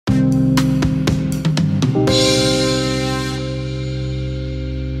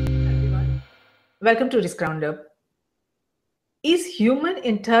Welcome to Risk Roundup. Is human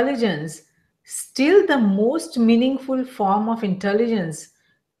intelligence still the most meaningful form of intelligence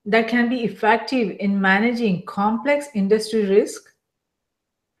that can be effective in managing complex industry risk?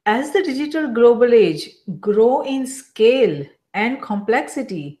 As the digital global age grow in scale and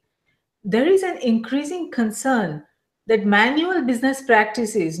complexity, there is an increasing concern that manual business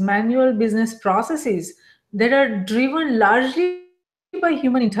practices, manual business processes that are driven largely by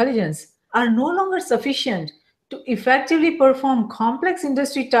human intelligence are no longer sufficient to effectively perform complex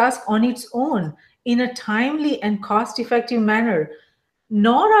industry tasks on its own in a timely and cost effective manner,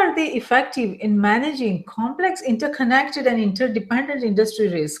 nor are they effective in managing complex, interconnected, and interdependent industry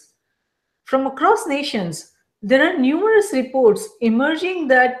risks. From across nations, there are numerous reports emerging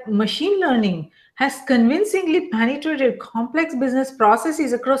that machine learning has convincingly penetrated complex business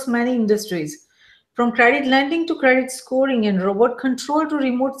processes across many industries. From credit lending to credit scoring and robot control to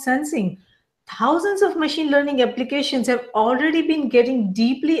remote sensing, thousands of machine learning applications have already been getting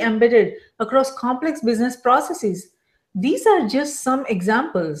deeply embedded across complex business processes. These are just some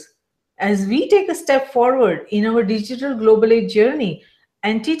examples. As we take a step forward in our digital global age journey,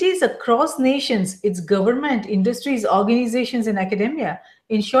 entities across nations, its government, industries, organizations, and academia,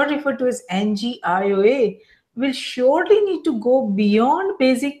 in short referred to as NGIOA, will surely need to go beyond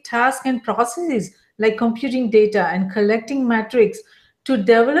basic tasks and processes like computing data and collecting metrics to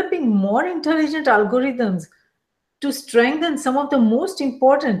developing more intelligent algorithms to strengthen some of the most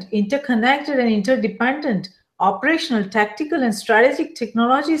important interconnected and interdependent operational, tactical, and strategic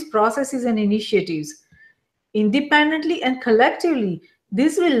technologies, processes, and initiatives. Independently and collectively,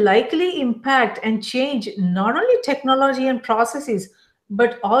 this will likely impact and change not only technology and processes,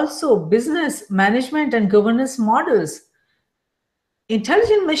 but also business, management, and governance models.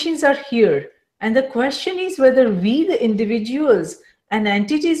 Intelligent machines are here, and the question is whether we, the individuals and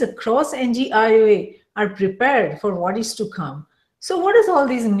entities across NGIOA, are prepared for what is to come. So, what does all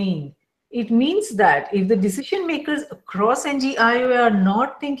this mean? It means that if the decision makers across NGIOA are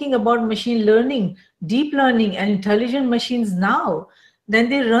not thinking about machine learning, deep learning, and intelligent machines now, then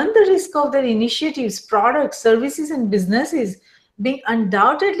they run the risk of their initiatives, products, services, and businesses being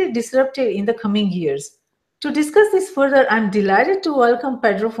undoubtedly disrupted in the coming years. To discuss this further, I'm delighted to welcome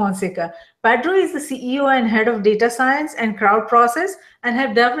Pedro Fonseca. Pedro is the CEO and head of data science and crowd process, and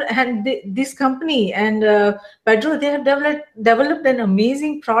have developed this company. And Pedro, they have developed an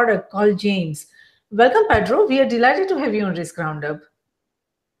amazing product called James. Welcome, Pedro. We are delighted to have you on Risk Roundup.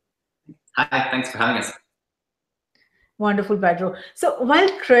 Hi, thanks for having us. Wonderful, Pedro. So while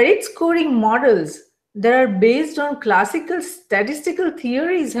credit scoring models that are based on classical statistical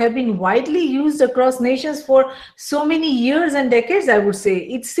theories have been widely used across nations for so many years and decades, I would say,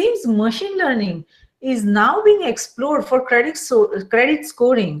 it seems machine learning is now being explored for credit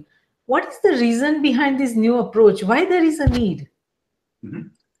scoring. What is the reason behind this new approach? Why there is a need? Mm-hmm.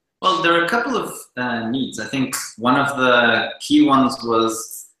 Well, there are a couple of needs. I think one of the key ones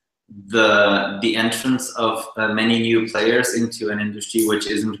was the entrance of many new players into an industry which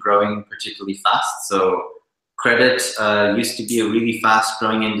isn't growing particularly fast. So credit used to be a really fast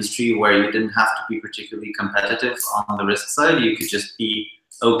growing industry where you didn't have to be particularly competitive on the risk side. You could just be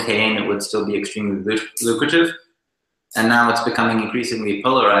okay and it would still be extremely lucrative. And now it's becoming increasingly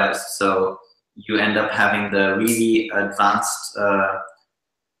polarized. So you end up having the really advanced,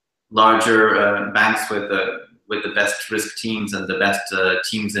 larger banks with the best risk teams and the best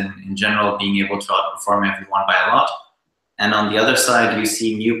teams in general being able to outperform everyone by a lot. And on the other side, you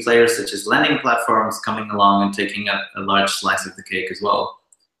see new players such as lending platforms coming along and taking a large slice of the cake as well.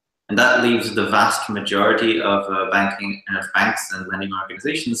 And that leaves the vast majority of banks and lending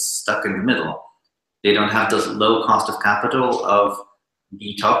organizations stuck in the middle. They don't have the low cost of capital of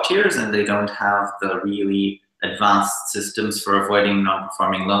the top tiers, and they don't have the really advanced systems for avoiding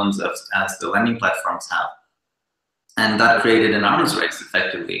non-performing loans as the lending platforms have. And that created an arms race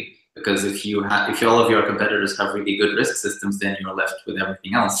effectively, because if all of your competitors have really good risk systems, then you're left with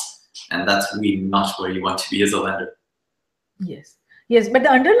everything else. And that's really not where you want to be as a lender. Yes, but the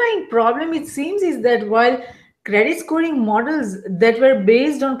underlying problem, it seems, is that while credit scoring models that were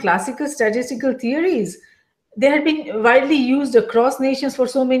based on classical statistical theories, they had been widely used across nations for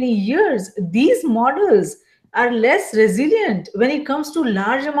so many years, these models are less resilient when it comes to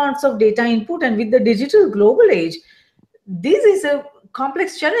large amounts of data input. And with the digital global age, this is a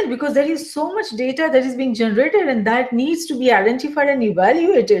complex challenge because there is so much data that is being generated and that needs to be identified and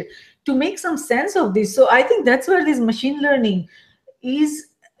evaluated to make some sense of this. So I think that's where this machine learning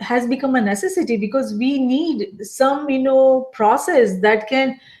has become a necessity, because we need some process that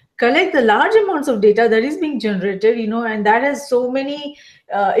can collect the large amounts of data that is being generated, and that has so many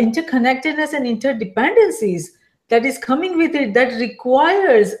interconnectedness and interdependencies that is coming with it, that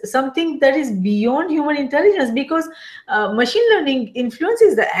requires something that is beyond human intelligence, because machine learning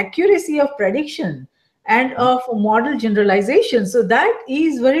influences the accuracy of prediction and of model generalization. So that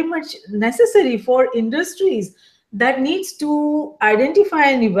is very much necessary for industries that needs to identify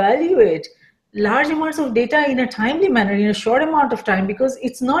and evaluate large amounts of data in a timely manner, in a short amount of time, because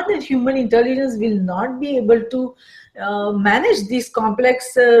it's not that human intelligence will not be able to manage these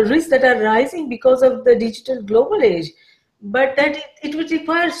complex risks that are rising because of the digital global age, but that it would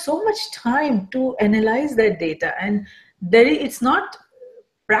require so much time to analyze that data, and it's not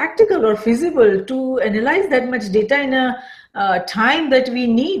practical or feasible to analyze that much data in a time that we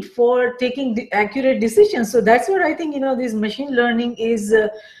need for taking the accurate decisions. So that's what I think, this machine learning is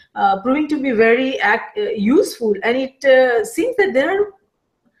proving to be very useful, and it seems that there are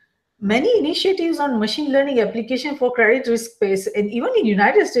many initiatives on machine learning application for credit risk space, and even in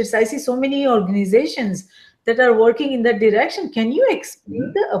United States I see so many organizations that are working in that direction. Can you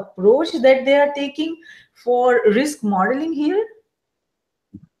explain the approach that they are taking for risk modeling here?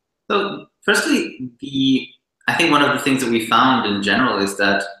 So firstly, I think one of the things that we found in general is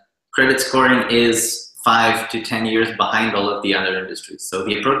that credit scoring is 5 to 10 years behind all of the other industries. So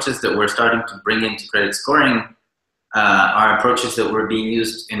the approaches that we're starting to bring into credit scoring are approaches that were being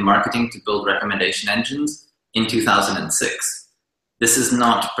used in marketing to build recommendation engines in 2006. This is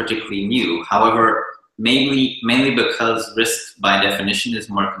not particularly new. However, mainly because risk by definition is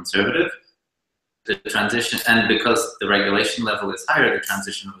more conservative, the transition, and because the regulation level is higher, the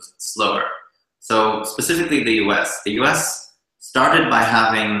transition was slower. So specifically the US started by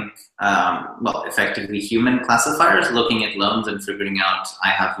having, effectively human classifiers looking at loans and figuring out, I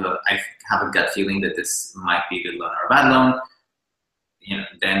have a gut feeling that this might be a good loan or a bad loan.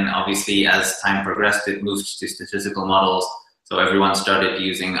 Then obviously as time progressed, it moved to statistical models. So everyone started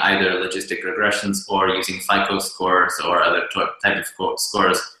using either logistic regressions or using FICO scores or other type of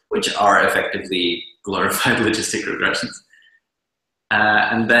scores, which are effectively glorified logistic regressions.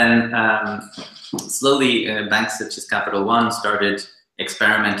 And then slowly banks such as Capital One started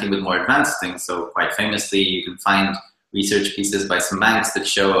experimenting with more advanced things. So quite famously, you can find research pieces by some banks that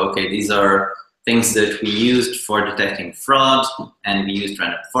show, okay, these are things that we used for detecting fraud, and we used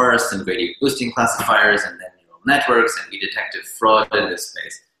random forests and gradient boosting classifiers and then neural networks, and we detected fraud in this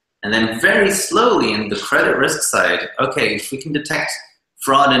space. And then very slowly in the credit risk side, okay, if we can detect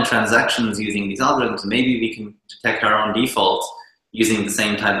fraud in transactions using these algorithms, maybe we can detect our own defaults using the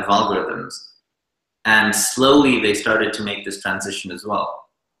same type of algorithms. And slowly they started to make this transition as well.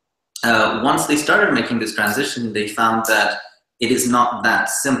 Once they started making this transition, they found that it is not that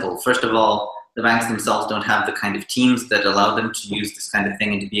simple. First of all, the banks themselves don't have the kind of teams that allow them to use this kind of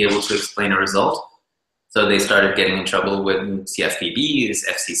thing and to be able to explain a result. So they started getting in trouble with CFPBs,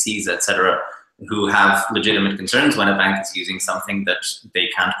 FCCs, etc., who have legitimate concerns when a bank is using something that they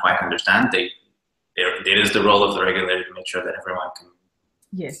can't quite understand. It is the role of the regulator to make sure that everyone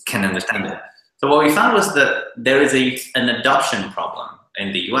can understand it. So what we found was that there is an adoption problem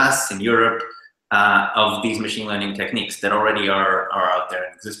in the US, in Europe, of these machine learning techniques that already are out there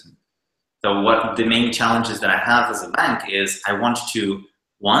in existence. So what the main challenges that I have as a bank is I want to,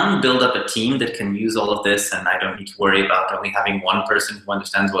 one, build up a team that can use all of this, and I don't need to worry about only having one person who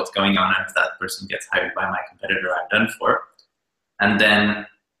understands what's going on, and if that person gets hired by my competitor, I'm done for. And then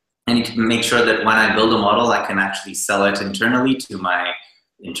I need to make sure that when I build a model, I can actually sell it internally to my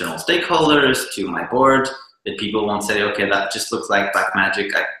internal stakeholders, to my board, that people won't say, okay, that just looks like black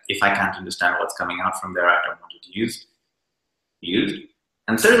magic. If I can't understand what's coming out from there, I don't want it to use.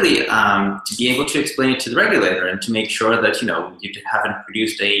 And thirdly, to be able to explain it to the regulator and to make sure that, you haven't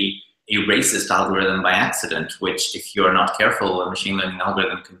produced a racist algorithm by accident, which if you're not careful, a machine learning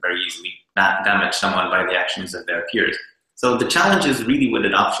algorithm can very easily damage someone by the actions of their peers. So the challenge is really with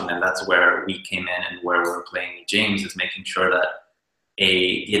adoption, and that's where we came in and where we're playing with James, is making sure that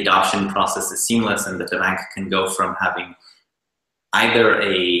the adoption process is seamless and that the bank can go from having either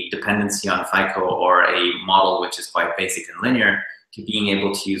a dependency on FICO or a model which is quite basic and linear to being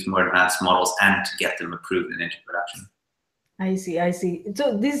able to use more advanced models and to get them approved and into production. I see.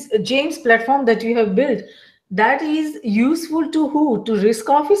 So this James platform that you have built, that is useful to who? To risk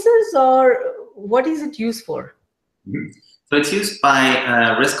officers, or what is it used for? Mm-hmm. So it's used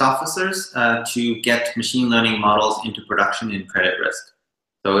by risk officers to get machine learning models into production in credit risk.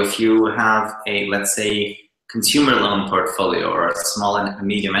 So if you have a, let's say, consumer loan portfolio or a small and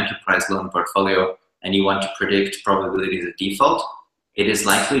medium enterprise loan portfolio, and you want to predict probabilities of default, it is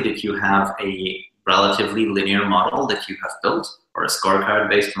likely that you have a relatively linear model that you have built, or a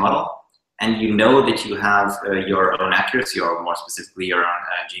scorecard-based model, and you know that you have your own accuracy, or more specifically your own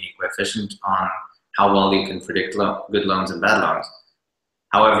Gini coefficient on how well you can predict good loans and bad loans.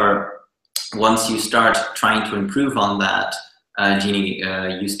 However, once you start trying to improve on that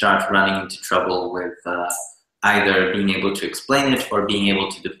Gini, you start running into trouble with either being able to explain it or being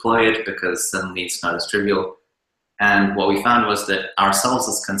able to deploy it, because suddenly it's not as trivial. And what we found was that ourselves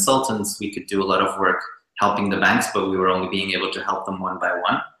as consultants, we could do a lot of work helping the banks, but we were only being able to help them one by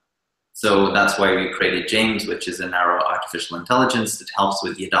one. So that's why we created James, which is a narrow artificial intelligence that helps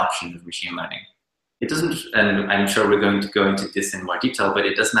with the adoption of machine learning. It doesn't, and I'm sure we're going to go into this in more detail, but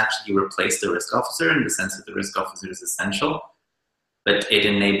it doesn't actually replace the risk officer in the sense that the risk officer is essential, but it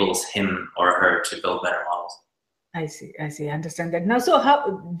enables him or her to build better models. I see, I understand that. Now, so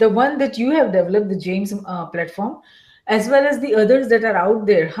how, the one that you have developed, the James platform, as well as the others that are out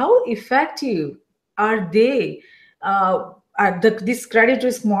there, how effective are they? These credit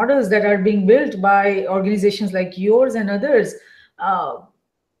risk models that are being built by organizations like yours and others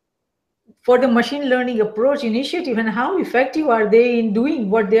for the machine learning approach initiative, and how effective are they in doing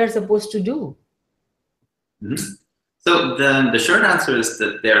what they are supposed to do? Mm-hmm. So the short answer is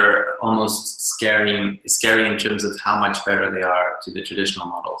that they're almost scary in terms of how much better they are to the traditional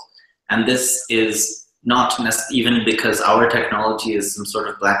models. And this is not even because our technology is some sort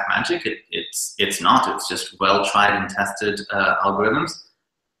of black magic. It's not. It's just well tried and tested algorithms.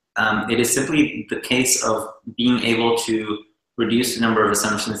 It is simply the case of being able to reduce the number of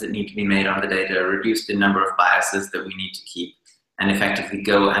assumptions that need to be made on the data, reduce the number of biases that we need to keep, and effectively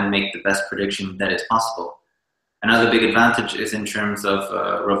go and make the best prediction that is possible. Another big advantage is in terms of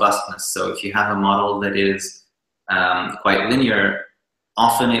robustness. So if you have a model that is quite linear,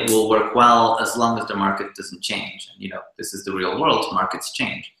 often it will work well as long as the market doesn't change. And this is the real world, markets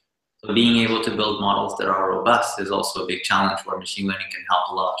change. So being able to build models that are robust is also a big challenge where machine learning can help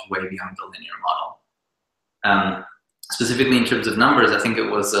a lot way beyond the linear model. Specifically in terms of numbers, I think it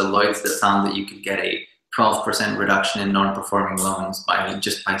was Lloyd's that found that you could get a 12% reduction in non-performing loans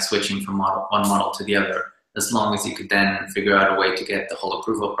by switching from one model to the other, as long as you could then figure out a way to get the whole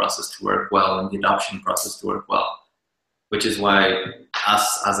approval process to work well and the adoption process to work well, which is why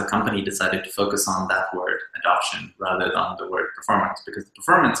us as a company decided to focus on that word, adoption, rather than the word performance, because the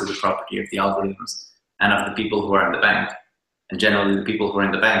performance is a property of the algorithms and of the people who are in the bank. And generally the people who are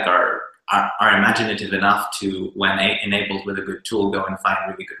in the bank are imaginative enough to, when enabled with a good tool, go and find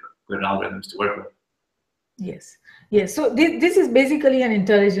really good algorithms to work with. Yes. Yes. So this is basically an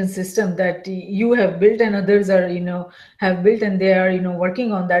intelligence system that you have built and others are, have built, and they are,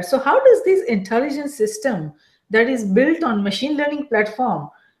 working on that. So how does this intelligence system that is built on machine learning platform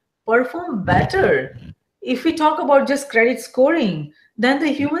perform better if we talk about just credit scoring than the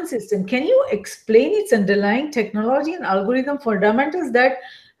human system? Can you explain its underlying technology and algorithm fundamentals that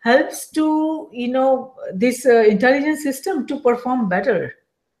helps to, this intelligence system to perform better?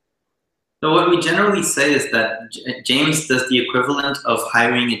 So what we generally say is that James does the equivalent of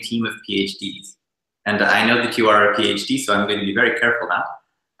hiring a team of PhDs. And I know that you are a PhD, so I'm going to be very careful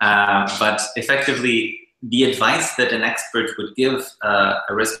now. But effectively, the advice that an expert would give a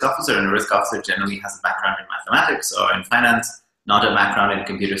risk officer, and a risk officer generally has a background in mathematics or in finance, not a background in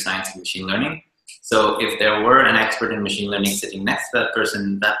computer science and machine learning. So if there were an expert in machine learning sitting next to that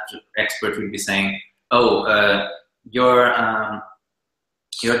person, that expert would be saying,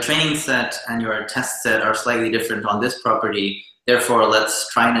 your training set and your test set are slightly different on this property. Therefore, let's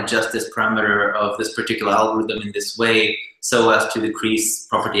try and adjust this parameter of this particular algorithm in this way so as to decrease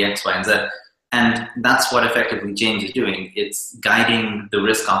property X, Y, and Z. And that's what effectively James is doing. It's guiding the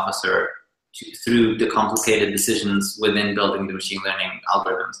risk officer through the complicated decisions within building the machine learning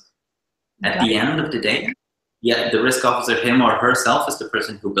algorithms. At the end of the day, the risk officer, him or herself, is the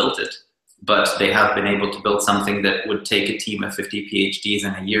person who built it. But they have been able to build something that would take a team of 50 PhDs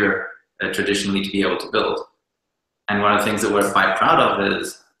in a year traditionally to be able to build. And one of the things that we're quite proud of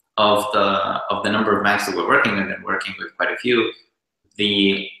is of the number of banks that we're working with, and working with quite a few,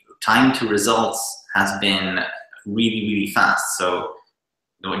 the time to results has been really, really fast. So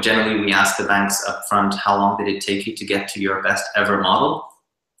generally we ask the banks up front, how long did it take you to get to your best ever model?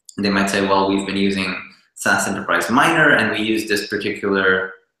 And they might say, well, we've been using SAS Enterprise Miner, and we use this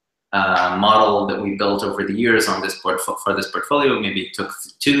particular model that we built over the years on this for this portfolio. Maybe it took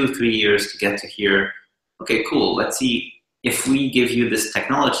 2-3 years to get to here. Okay, cool. Let's see if we give you this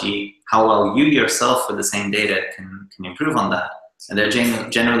technology, how well you yourself with the same data can improve on that. And they're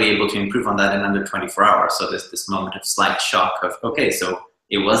generally able to improve on that in under 24 hours. So there's this moment of slight shock of, okay, so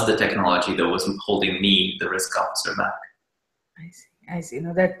it was the technology that was holding me, the risk officer, back. I see.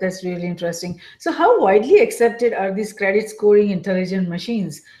 That's really interesting. So how widely accepted are these credit scoring intelligent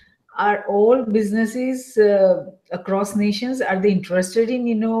machines? are all businesses across nations, are they interested in,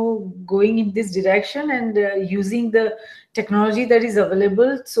 going in this direction and using the technology that is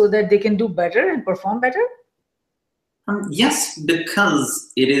available so that they can do better and perform better? Yes,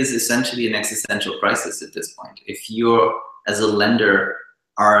 because it is essentially an existential crisis at this point. If you're, as a lender,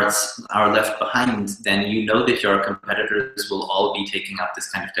 are left behind, then you know that your competitors will all be taking up this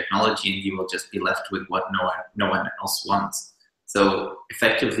kind of technology, and you will just be left with what no one else wants. So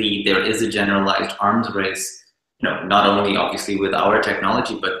effectively, there is a generalized arms race. Not only obviously with our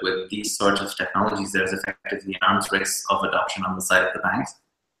technology, but with these sorts of technologies, there's effectively an arms race of adoption on the side of the banks.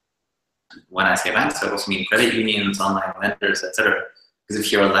 When I say banks, I also mean credit unions, online lenders, etc. Because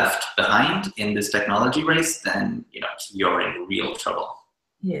if you're left behind in this technology race, then you're in real trouble.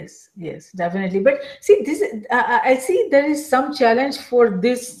 Yes, definitely. But see, I see there is some challenge for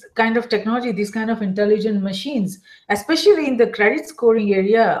this kind of technology, these kind of intelligent machines, especially in the credit scoring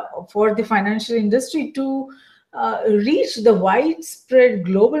area for the financial industry to reach the widespread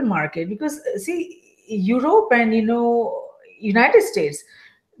global market. Because see, Europe and United States,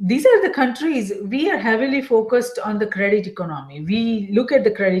 these are the countries, we are heavily focused on the credit economy. We look at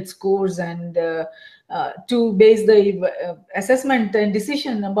the credit scores and to base the assessment and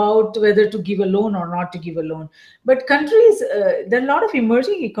decision about whether to give a loan or not to give a loan. But countries, there are a lot of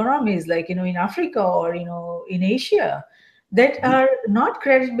emerging economies like, in Africa or, in Asia, that are not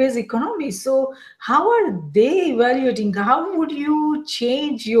credit-based economies. So how are they evaluating? How would you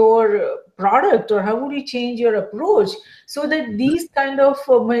change your product, or how would you change your approach so that these kind of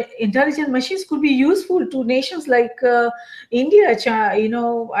intelligent machines could be useful to nations like India,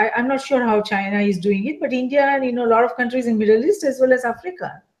 China, I'm not sure how China is doing it, but India and a lot of countries in Middle East as well as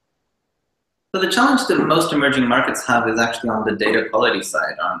Africa. So the challenge that most emerging markets have is actually on the data quality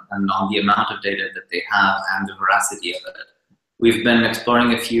side, and on the amount of data that they have and the veracity of it. We've been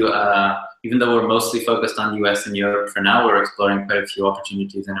exploring a few, even though we're mostly focused on the US and Europe for now, we're exploring quite a few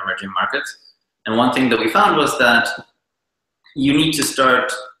opportunities in emerging markets. And one thing that we found was that you need to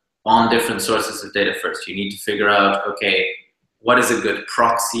start on different sources of data first. You need to figure out, okay, what is a good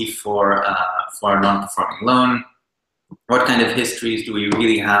proxy for a non-performing loan? What kind of histories do we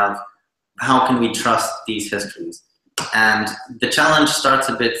really have? How can we trust these histories? And the challenge starts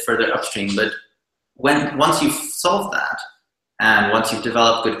a bit further upstream, but once you've solved that, and once you've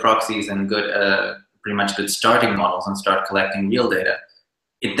developed good proxies and pretty much good starting models and start collecting real data,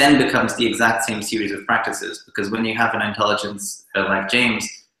 it then becomes the exact same series of practices. Because when you have an intelligence like James,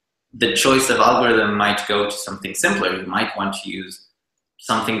 the choice of algorithm might go to something simpler. You might want to use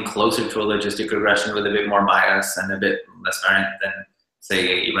something closer to a logistic regression with a bit more bias and a bit less variant than,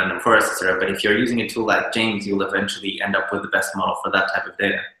 say, a random forest, etc. But if you're using a tool like James, you'll eventually end up with the best model for that type of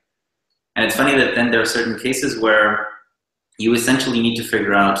data. And it's funny that then there are certain cases where you essentially need to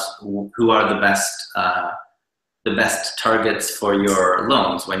figure out who are the best targets for your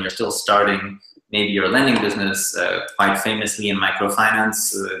loans when you're still starting maybe your lending business. Quite famously in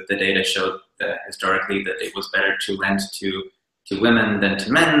microfinance, the data showed historically that it was better to lend to women than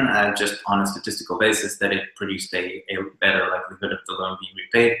to men, just on a statistical basis, that it produced a better likelihood of the loan being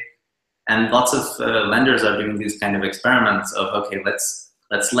repaid. And lots of lenders are doing these kind of experiments of, okay,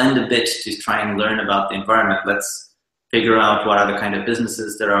 let's lend a bit to try and learn about the environment. Let's figure out what are the kind of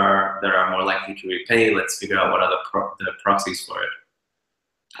businesses that are more likely to repay. Let's figure out what are the proxies for it.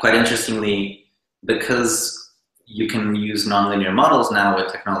 Quite interestingly, because you can use nonlinear models now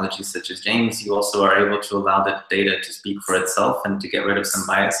with technologies such as James, you also are able to allow the data to speak for itself and to get rid of some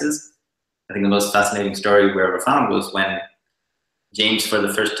biases. I think the most fascinating story we ever found was when James for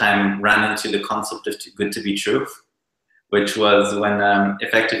the first time ran into the concept of too good to be true, which was when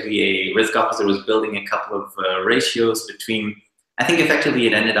effectively a risk officer was building a couple of ratios between, I think effectively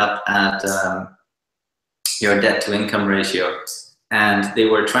it ended up at your debt to income ratio. And they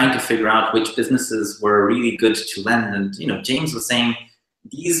were trying to figure out which businesses were really good to lend. And James was saying,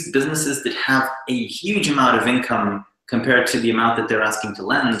 these businesses that have a huge amount of income compared to the amount that they're asking to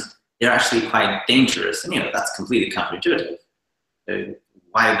lend, they're actually quite dangerous. And that's completely counterintuitive.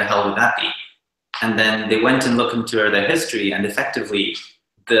 Why the hell would that be? And then they went and looked into their history, and effectively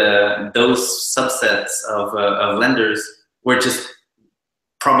those subsets of lenders were just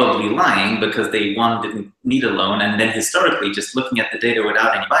probably lying because they, one, didn't need a loan, and then historically, just looking at the data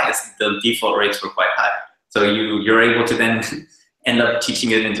without any bias, the default rates were quite high. So you're able to then end up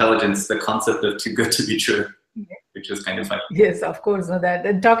teaching an intelligence the concept of too good to be true, which was kind of funny. Yes, of course. No, that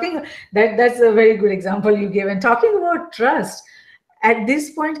and talking that's a very good example you gave. And talking about trust, at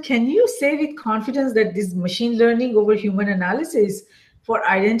this point, can you say with confidence that this machine learning over human analysis for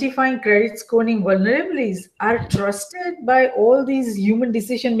identifying credit scoring vulnerabilities are trusted by all these human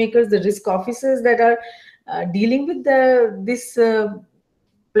decision makers, the risk officers that are dealing with this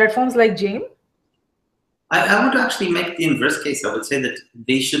platforms like JAME? I would actually make the inverse case. I would say that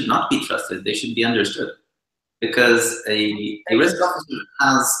they should not be trusted. They should be understood. Because a risk officer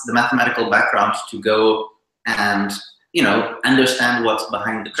has the mathematical background to go and understand what's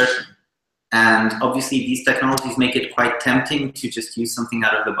behind the curtain. And obviously these technologies make it quite tempting to just use something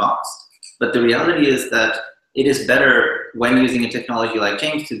out of the box. But the reality is that it is better when using a technology like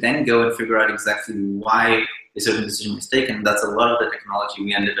James to then go and figure out exactly why a certain decision was taken. That's a lot of the technology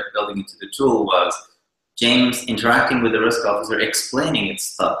we ended up building into the tool was James interacting with the risk officer, explaining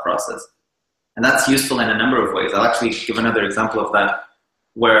its thought process. And that's useful in a number of ways. I'll actually give another example of that,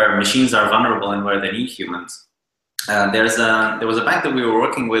 where machines are vulnerable and where they need humans. There was a bank that we were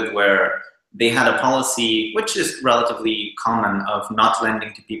working with where they had a policy, which is relatively common, of not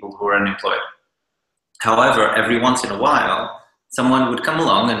lending to people who are unemployed. However, every once in a while, someone would come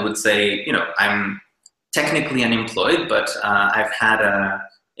along and would say, I'm technically unemployed, but I've had a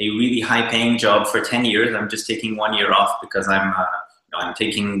really high-paying job for 10 years. I'm just taking 1 year off because I'm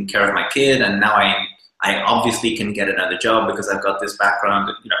taking care of my kid, and now I obviously can get another job because I've got this background.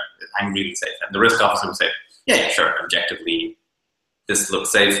 I'm really safe. And the risk officer would say, yeah, sure, objectively, this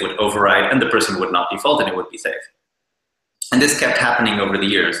looks safe, would override, and the person would not default, and it would be safe. And this kept happening over the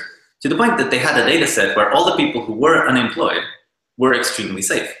years, to the point that they had a data set where all the people who were unemployed were extremely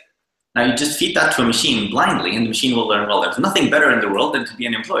safe. Now you just feed that to a machine blindly, and the machine will learn, well, there's nothing better in the world than to be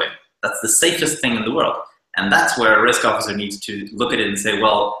unemployed. That's the safest thing in the world. And that's where a risk officer needs to look at it and say,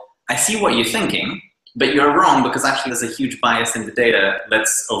 well, I see what you're thinking, but you're wrong because actually there's a huge bias in the data.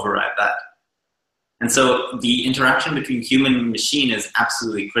 Let's override that. And so the interaction between human and machine is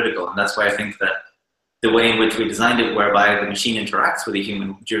absolutely critical. And that's why I think that the way in which we designed it, whereby the machine interacts with a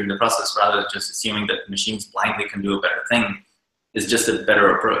human during the process, rather than just assuming that machines blindly can do a better thing, is just a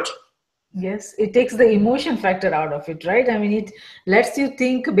better approach. Yes, it takes the emotion factor out of it, right? I mean, it lets you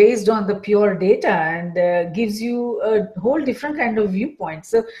think based on the pure data and gives you a whole different kind of viewpoint.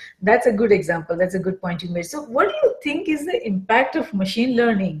 So that's a good example. That's a good point you made. So what do you think is the impact of machine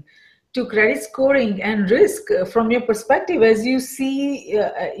learning to credit scoring and risk from your perspective? As you see,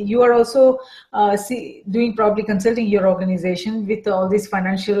 you are also doing probably consulting your organization with all these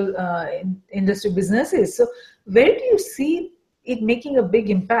financial industry businesses. So where do you see it making a big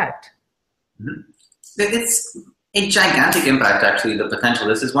impact? It's a gigantic impact, actually, the potential.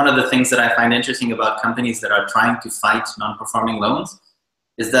 This is one of the things that I find interesting about companies that are trying to fight non-performing loans,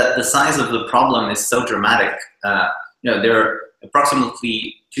 is that the size of the problem is so dramatic. There are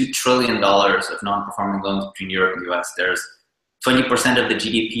approximately $2 trillion of non-performing loans between Europe and the US. There's 20% of the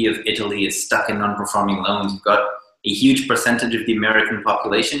GDP of Italy is stuck in non-performing loans. You've got a huge percentage of the American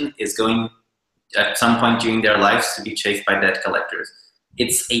population is going at some point during their lives to be chased by debt collectors.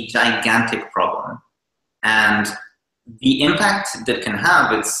 It's a gigantic problem. And the impact that can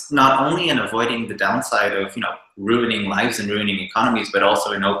have, it's not only in avoiding the downside of, ruining lives and ruining economies, but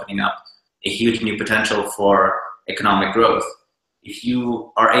also in opening up a huge new potential for economic growth. If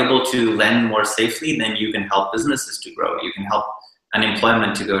you are able to lend more safely, then you can help businesses to grow. You can help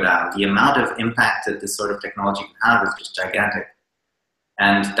unemployment to go down. The amount of impact that this sort of technology can have is just gigantic.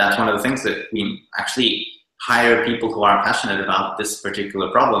 And that's one of the things that we actually hire people who are passionate about this particular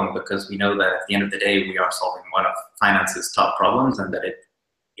problem, because we know that at the end of the day, we are solving one of finance's top problems, and that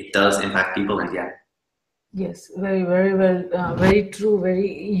it does impact people in the end. Yes, very, very well, very true.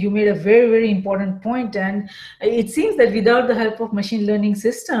 You made a very, very important point. And it seems that without the help of machine learning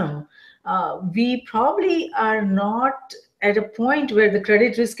system, we probably are not at a point where the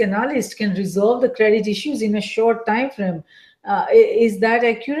credit risk analyst can resolve the credit issues in a short time frame. Is that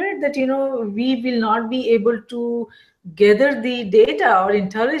accurate, that we will not be able to gather the data or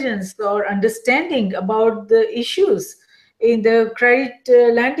intelligence or understanding about the issues in the credit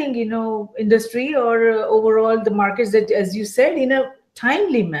lending industry or overall the markets, that, as you said, in a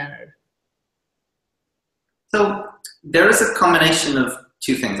timely manner? So there is a combination of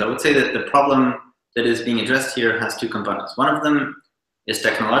two things. I would say that the problem that is being addressed here has two components. One of them is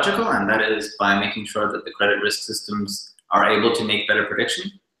technological, and that is by making sure that the credit risk systems are able to make better prediction.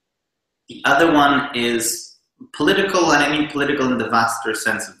 The other one is political, and I mean political in the vaster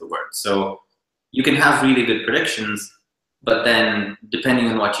sense of the word. So you can have really good predictions, but then depending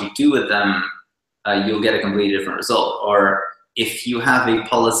on what you do with them, you'll get a completely different result. Or if you have a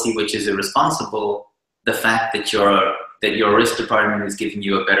policy which is irresponsible, the fact that your risk department is giving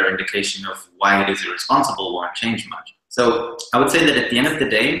you a better indication of why it is irresponsible won't change much. So I would say that at the end of the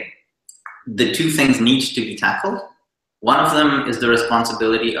day, the two things need to be tackled. One of them is the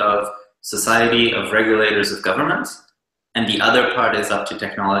responsibility of society, of regulators, of governments. And the other part is up to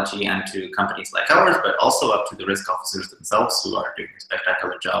technology and to companies like ours, but also up to the risk officers themselves who are doing a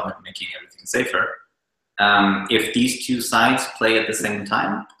spectacular job at making everything safer. If these two sides play at the same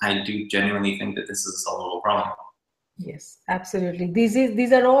time, I do genuinely think that this is a solvable problem. Yes, absolutely.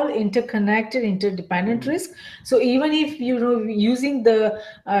 These are all interconnected, interdependent risks. So even if using the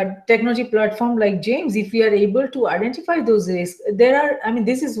technology platform like James, if we are able to identify those risks,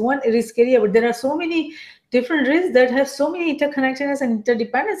 this is one risk area, but there are so many different risks that have so many interconnectedness and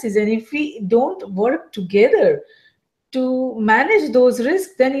interdependencies. And if we don't work together to manage those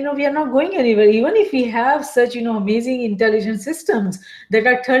risks, then we are not going anywhere. Even if we have such amazing intelligent systems that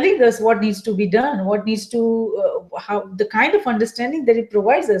are telling us what needs to be done, what needs to how the kind of understanding that it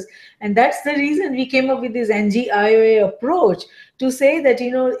provides us. And that's the reason we came up with this NGIOA approach, to say that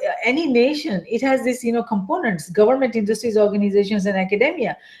any nation, it has this components: government, industries, organizations, and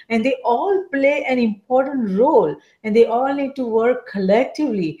academia, and they all play an important role, and they all need to work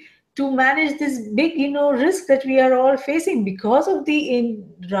collectively to manage this big risk that we are all facing because of the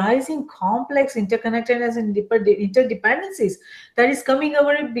rising complex interconnectedness and interdependencies that is coming our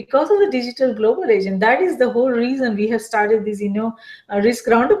way because of the digital global age. And that is the whole reason we have started this risk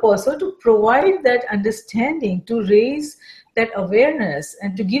roundup, also to provide that understanding, to raise that awareness,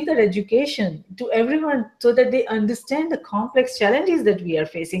 and to give that education to everyone so that they understand the complex challenges that we are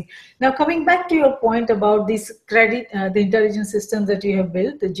facing. Now, coming back to your point about this credit, the intelligence systems that you have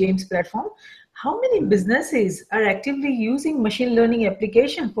built, the James platform, how many businesses are actively using machine learning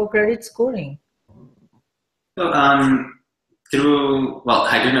application for credit scoring? So, I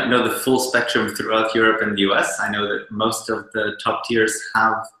do not know the full spectrum throughout Europe and the US. I know that most of the top tiers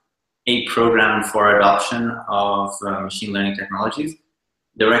have a program for adoption of machine learning technologies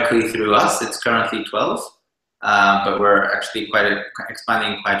directly through us. It's currently 12, but we're actually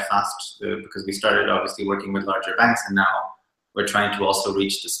expanding quite fast because we started obviously working with larger banks, and now we're trying to also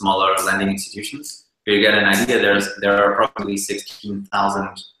reach the smaller lending institutions. To get an idea, there are approximately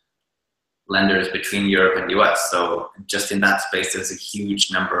 16,000 lenders between Europe and US. So just in that space, there's a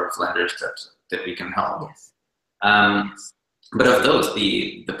huge number of lenders that we can help. Yes. But of those,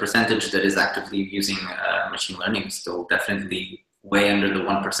 the percentage that is actively using machine learning is still definitely way under the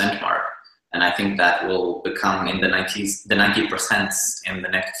 1% mark. And I think that will become in the 90% in the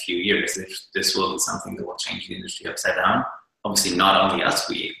next few years. This will be something that will change the industry upside down. Obviously, not only us,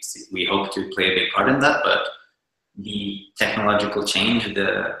 we hope to play a big part in that, but the technological change,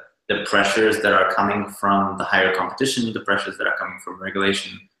 the pressures that are coming from the higher competition, the pressures that are coming from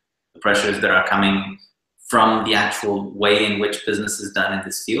regulation, the pressures that are coming from the actual way in which business is done in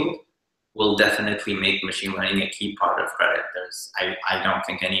this field will definitely make machine learning a key part of credit. I don't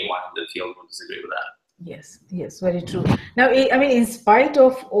think anyone in the field will disagree with that. Yes, very true. Now, in spite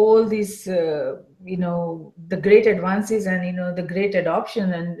of all these, the great advances and, the great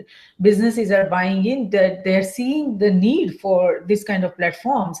adoption, and businesses are buying in, that they're seeing the need for this kind of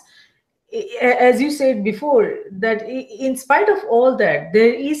platforms. As you said before, that in spite of all that,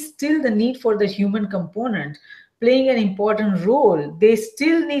 there is still the need for the human component playing an important role. They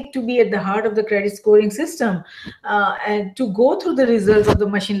still need to be at the heart of the credit scoring system, and to go through the results of the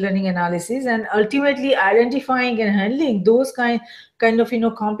machine learning analysis and ultimately identifying and handling those kind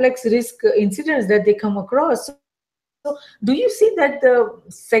of complex risk incidents that they come across. So do you see that the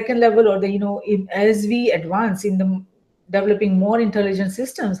second level, or as we advance in the developing more intelligent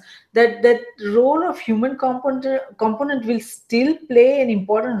systems, that role of human component will still play an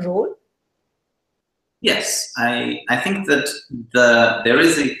important role? Yes, I think that there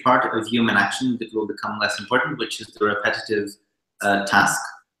is a part of human action that will become less important, which is the repetitive task.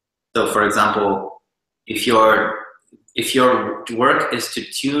 So, for example, if your work is to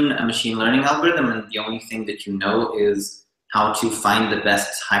tune a machine learning algorithm, and the only thing that you know is how to find the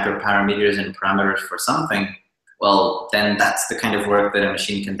best hyperparameters and parameters for something, well, then that's the kind of work that a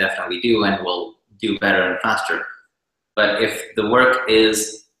machine can definitely do and will do better and faster. But if the work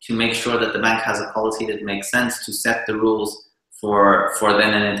is to make sure that the bank has a policy that makes sense, to set the rules for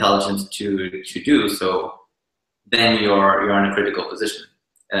then an intelligence to do so, then you're in a critical position,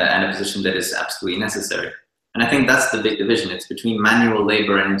 and a position that is absolutely necessary. And I think that's the big division. It's between manual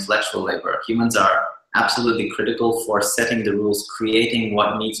labor and intellectual labor. Humans are absolutely critical for setting the rules, creating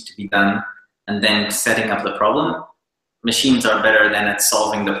what needs to be done, and then setting up the problem. Machines are better than at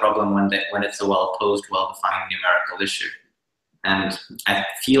solving the problem when it's a well-posed, well-defined numerical issue. And I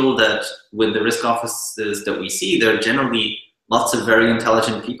feel that with the risk offices that we see, there are generally lots of very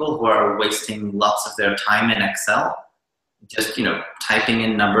intelligent people who are wasting lots of their time in Excel, just typing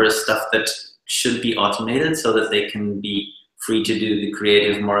in numbers, stuff that should be automated so that they can be free to do the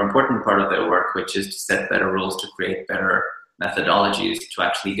creative, more important part of their work, which is to set better rules, to create better methodologies, to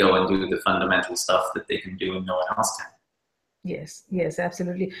actually go and do the fundamental stuff that they can do and no one else can. Yes, yes,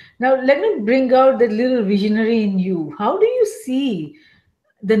 absolutely. Now, let me bring out the little visionary in you. How do you see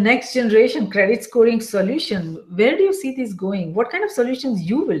the next generation credit scoring solution? Where do you see this going? What kind of solutions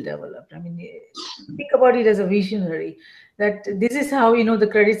you will develop? I mean, think about it as a visionary, that this is how, the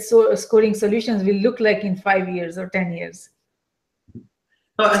credit scoring solutions will look like in 5 years or 10 years.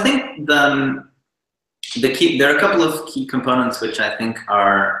 So I think there are a couple of key components which I think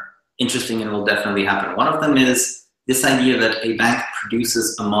are interesting and will definitely happen. One of them is this idea that a bank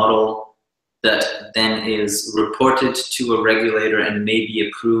produces a model that then is reported to a regulator and may be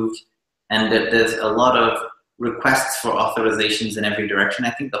approved, and that there's a lot of requests for authorizations in every direction.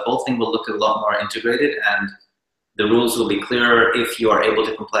 I think the whole thing will look a lot more integrated, and the rules will be clearer. If you are able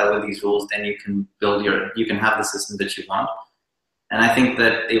to comply with these rules, then you can have the system that you want. And I think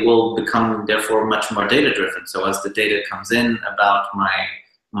that it will become, therefore, much more data-driven. So as the data comes in about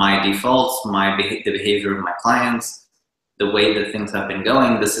my defaults, the behavior of my clients, the way that things have been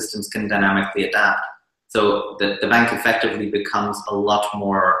going, the systems can dynamically adapt. So the bank effectively becomes a lot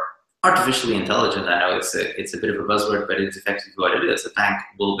more artificially intelligent. I know it's a bit of a buzzword, but it's effectively what it is. A bank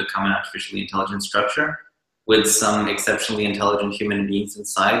will become an artificially intelligent structure with some exceptionally intelligent human beings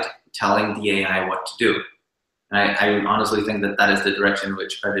inside telling the AI what to do. And I honestly think that is the direction in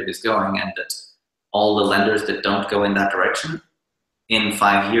which credit is going, and that all the lenders that don't go in that direction in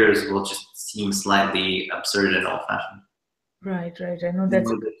 5 years will just seem slightly absurd and old-fashioned. Right. I know that's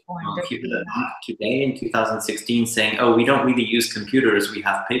a good point. Today in 2016 saying, oh, we don't really use computers, we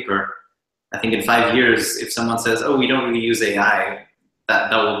have paper. I think in 5 years, if someone says, oh, we don't really use AI,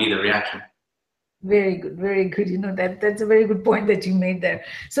 that will be the reaction. Very good, very good. That's a very good point that you made there.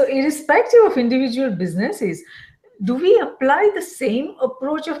 So irrespective of individual businesses, do we apply the same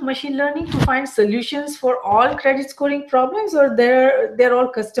approach of machine learning to find solutions for all credit scoring problems, or they're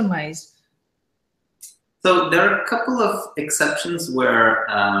all customized? So there are a couple of exceptions where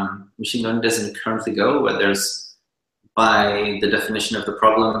machine learning doesn't currently go, where there's, by the definition of the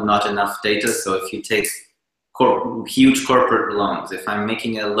problem, not enough data. So if you take huge corporate loans, if I'm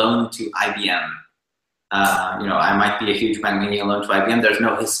making a loan to IBM, I might be a huge bank making a loan to IBM. There's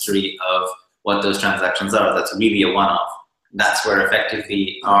no history of what those transactions are. That's really a one-off. That's where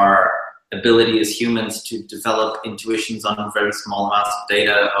effectively our ability as humans to develop intuitions on very small amounts of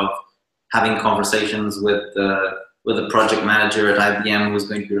data, of having conversations with the project manager at IBM who's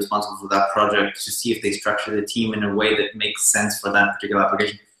going to be responsible for that project to see if they structure the team in a way that makes sense for that particular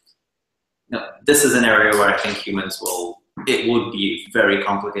application. This is an area where I think it would be very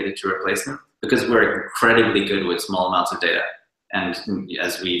complicated to replace them, because we're incredibly good with small amounts of data. And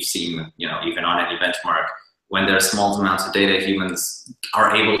as we've seen, even on any benchmark, when there are small amounts of data, humans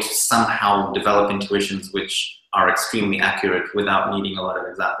are able to somehow develop intuitions which are extremely accurate without needing a lot of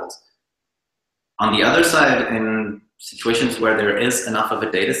examples. On the other side, in situations where there is enough of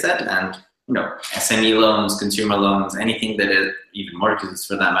a data set, and SME loans, consumer loans, anything that is, even mortgages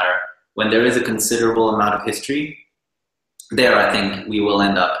for that matter, when there is a considerable amount of history, there I think we will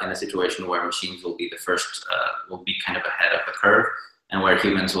end up in a situation where machines will be the first, will be kind of ahead of the curve, and where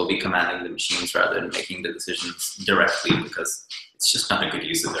humans will be commanding the machines rather than making the decisions directly, because it's just not a good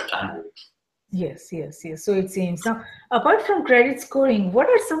use of their time, really. Yes. So it seems. Now, apart from credit scoring, what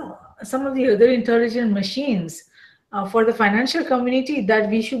are some of the other intelligent machines for the financial community that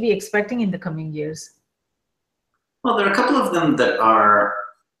we should be expecting in the coming years? Well, there are a couple of them that are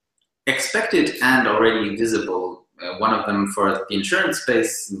expected and already visible. One of them for the insurance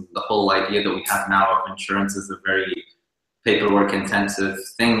space, the whole idea that we have now of insurance as a very paperwork-intensive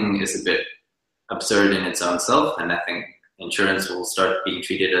thing is a bit absurd in its own self, and I think insurance will start being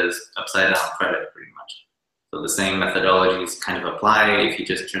treated as upside-down credit pretty much. So the same methodologies kind of apply. If you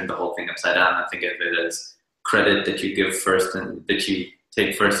just turn the whole thing upside down and think of it as credit that you give first and that you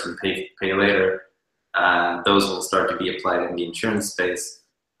take first and pay later, those will start to be applied in the insurance space.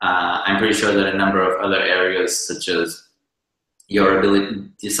 I'm pretty sure that a number of other areas, such as your ability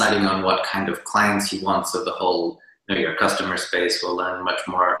deciding on what kind of clients you want, so the whole your customer space will learn much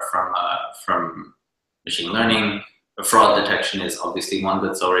more from machine learning. Fraud detection is obviously one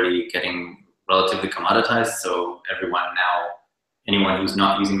that's already getting relatively commoditized. So anyone who's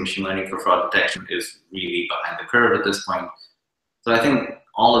not using machine learning for fraud detection is really behind the curve at this point. So I think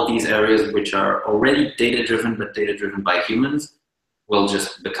all of these areas, which are already data-driven, but data-driven by humans, will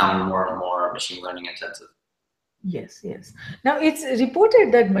just become more and more machine learning intensive. Yes. Now, it's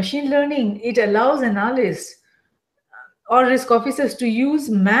reported that machine learning, it allows analysts or risk officers to use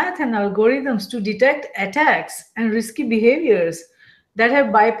math and algorithms to detect attacks and risky behaviors that have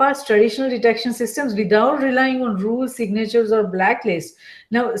bypassed traditional detection systems without relying on rules, signatures, or blacklists.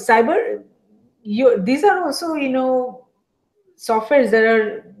 Now, these are also, softwares that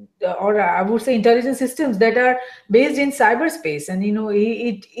are, or I would say intelligence systems that are based in cyberspace, and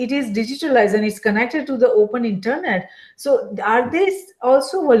it is digitalized and it's connected to the open internet. So are they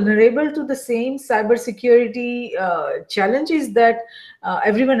also vulnerable to the same cybersecurity challenges that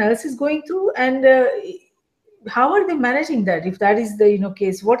everyone else is going through? And how are they managing that? If that is the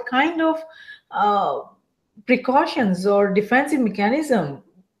case, what kind of uh, precautions or defensive mechanism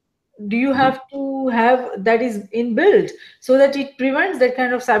do you have to have that is inbuilt so that it prevents that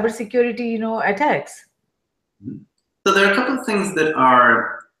kind of cybersecurity attacks? So there are a couple of things that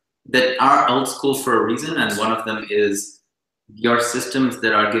are old school for a reason, and one of them is your systems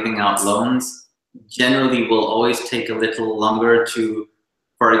that are giving out loans generally will always take a little longer to,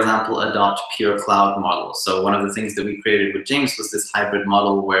 for example, adopt pure cloud models. So one of the things that we created with James was this hybrid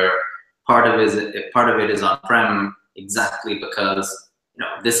model where part of it is on-prem, exactly because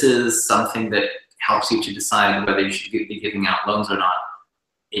this is something that helps you to decide whether you should be giving out loans or not.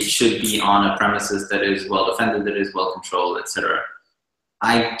 It should be on a premises that is well defended, that is well controlled, etc.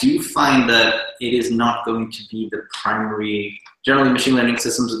 I do find that it is not going to be the primary, generally machine learning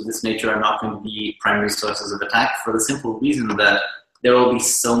systems of this nature are not going to be primary sources of attack, for the simple reason that there will be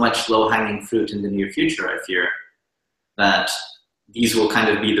so much low-hanging fruit in the near future, I fear, that these will kind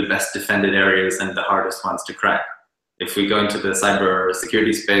of be the best defended areas and the hardest ones to crack. If we go into the cyber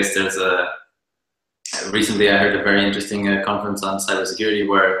security space, recently I heard a very interesting conference on cybersecurity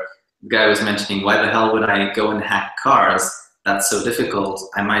where the guy was mentioning, why the hell would I go and hack cars? That's so difficult.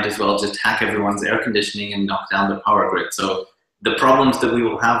 I might as well just hack everyone's air conditioning and knock down the power grid. So the problems that we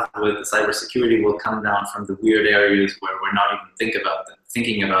will have with the cybersecurity will come down from the weird areas where we're not even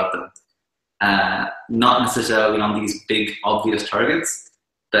thinking about them. Not necessarily on these big, obvious targets,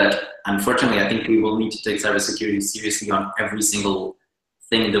 but unfortunately, I think we will need to take cybersecurity seriously on every single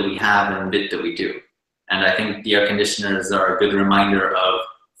thing that we have and bit that we do. And I think the air conditioners are a good reminder of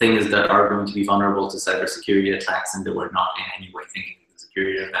things that are going to be vulnerable to cybersecurity attacks and that we're not in any way thinking of the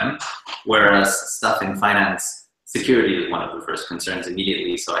security of them. Whereas stuff in finance, security is one of the first concerns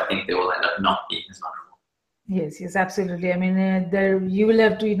immediately. So I think they will end up not being as vulnerable. Yes, absolutely. I mean, there you will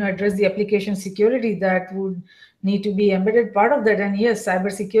have to address the application security that would need to be embedded part of that. And yes,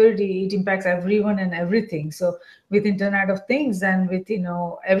 cybersecurity, it impacts everyone and everything. So with Internet of Things and with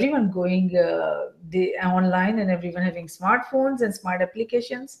everyone going online and everyone having smartphones and smart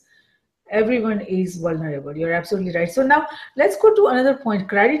applications, everyone is vulnerable. You're absolutely right. So now let's go to another point: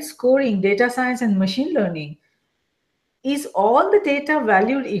 credit scoring, data science, and machine learning. Is all the data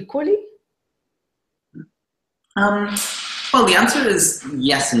valued equally? Well, the answer is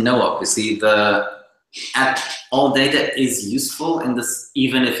yes and no. Obviously, all data is useful in this,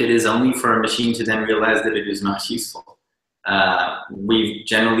 even if it is only for a machine to then realize that it is not useful. We've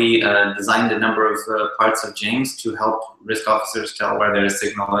generally designed a number of parts of James to help risk officers tell where there is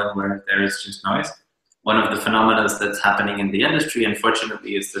signal and where there is just noise. One of the phenomena that's happening in the industry,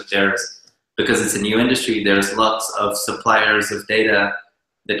 unfortunately, is that because it's a new industry, there's lots of suppliers of data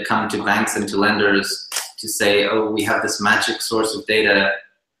that come to banks and to lenders to say, oh, we have this magic source of data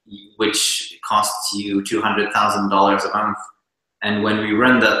which costs you $200,000 a month. And when we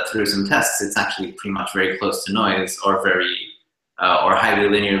run that through some tests, it's actually pretty much very close to noise or or highly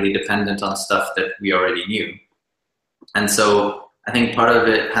linearly dependent on stuff that we already knew. And so I think part of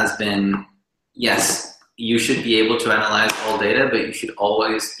it has been, yes, you should be able to analyze all data, but you should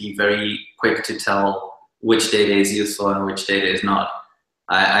always be very quick to tell which data is useful and which data is not.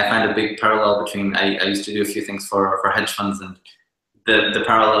 I find a big parallel between, I used to do a few things for hedge funds, and the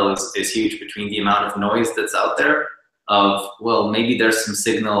parallel is huge between the amount of noise that's out there of, well, maybe there's some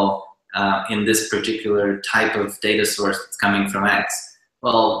signal in this particular type of data source that's coming from X.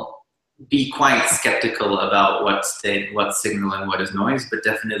 Well, be quite skeptical about what's signal and what is noise, but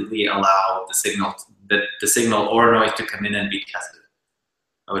definitely allow the signal or noise to come in and be tested.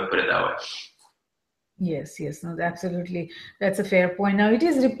 I would put it that way. Yes, no, absolutely. That's a fair point. Now, it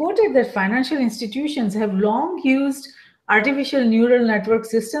is reported that financial institutions have long used artificial neural network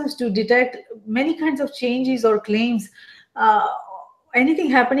systems to detect many kinds of changes or claims, anything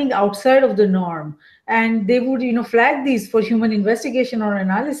happening outside of the norm. And they would, flag these for human investigation or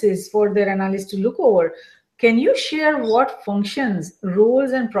analysis for their analysts to look over. Can you share what functions,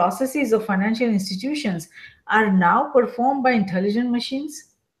 roles, and processes of financial institutions are now performed by intelligent machines?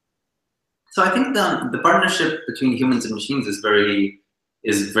 So I think the partnership between humans and machines is very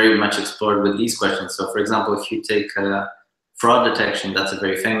much explored with these questions. So for example, if you take fraud detection, that's a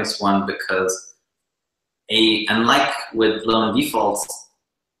very famous one because unlike with loan defaults,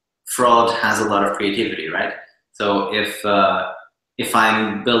 fraud has a lot of creativity, right? So if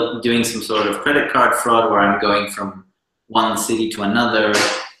I'm doing some sort of credit card fraud where I'm going from one city to another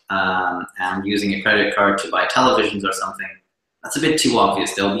and using a credit card to buy televisions or something, that's a bit too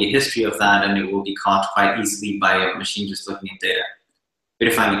obvious. There'll be a history of that and it will be caught quite easily by a machine just looking at data. But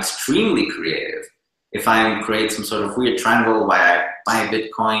if I'm extremely creative, if I create some sort of weird triangle where I buy a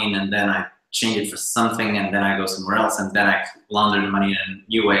Bitcoin and then I change it for something and then I go somewhere else and then I launder the money in a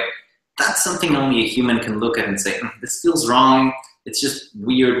new way, that's something only a human can look at and say, this feels wrong, it's just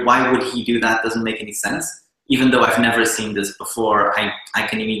weird, why would he do that, doesn't make any sense. Even though I've never seen this before, I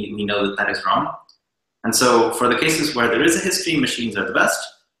can immediately know that that is wrong. And so for the cases where there is a history, machines are the best.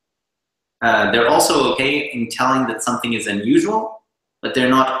 They're also okay in telling that something is unusual, but they're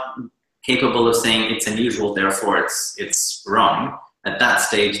not capable of saying it's unusual, therefore it's wrong. At that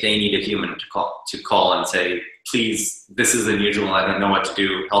stage, they need a human to call and say, please, this is unusual, I don't know what to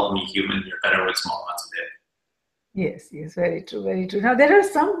do, help me, human, you're better with small amounts of data. Yes, very true, very true. Now, there are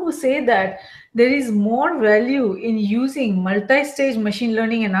some who say that there is more value in using multi-stage machine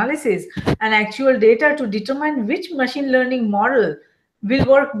learning analysis and actual data to determine which machine learning model will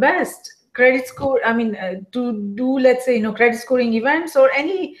work best. Credit score, to do, let's say, credit scoring events or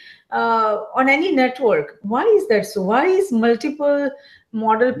any on any network. Why is that so? Why is multiple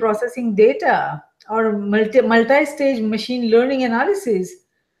model processing data or multi-stage machine learning analysis?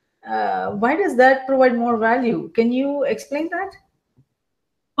 Why does that provide more value? Can you explain that?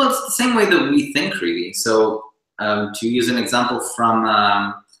 Well, it's the same way that we think, really. So to use an example from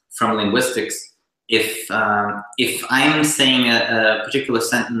linguistics, if I'm saying a particular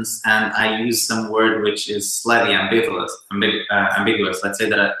sentence and I use some word which is slightly ambiguous, let's say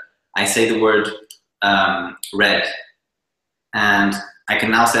that I say the word read, and I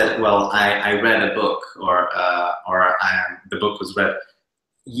can now say, well, I read a book, or the book was read.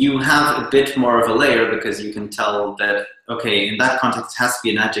 You have a bit more of a layer because you can tell that, okay, in that context it has to be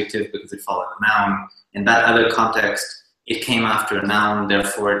an adjective because it followed a noun. In that other context, it came after a noun,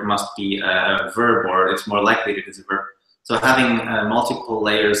 therefore it must be a verb, or it's more likely that it's a verb. So having multiple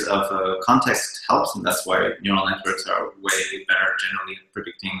layers of context helps, and that's why neural networks are way better generally at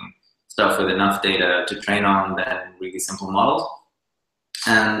predicting stuff with enough data to train on than really simple models.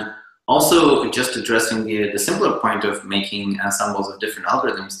 And also, just addressing the simpler point of making ensembles of different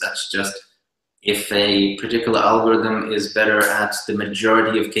algorithms, that's just if a particular algorithm is better at the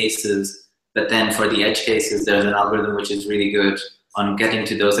majority of cases, but then for the edge cases, there's an algorithm which is really good on getting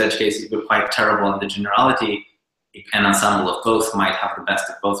to those edge cases, but quite terrible in the generality, an ensemble of both might have the best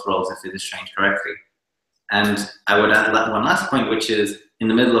of both worlds if it is trained correctly. And I would add one last point, which is in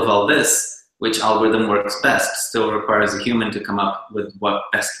the middle of all this, which algorithm works best still requires a human to come up with what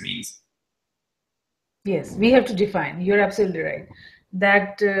best means. Yes, we have to define. You're absolutely right.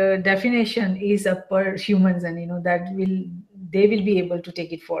 That definition is up for humans, and they will be able to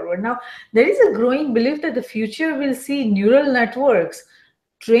take it forward. Now, there is a growing belief that the future will see neural networks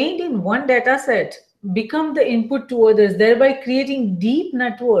trained in one data set become the input to others, thereby creating deep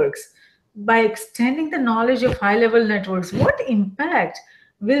networks by extending the knowledge of high-level networks. What impact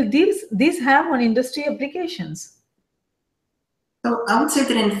will this have on industry applications? So I would say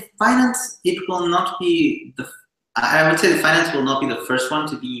that in finance, it will not be I would say that finance will not be the first one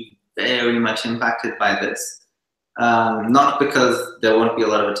to be very much impacted by this. Not because there won't be a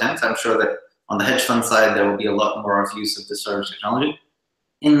lot of attempts. I'm sure that on the hedge fund side, there will be a lot more of use of this sort of technology.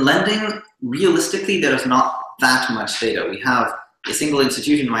 In lending, realistically, there's not that much data. We have a single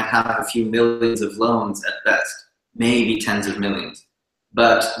institution might have a few millions of loans at best, maybe tens of millions.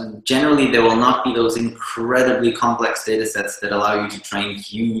 But generally, there will not be those incredibly complex data sets that allow you to train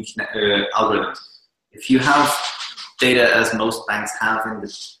huge algorithms. If you have data, as most banks have, in the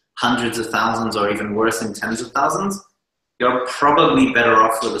hundreds of thousands or even worse in tens of thousands, you're probably better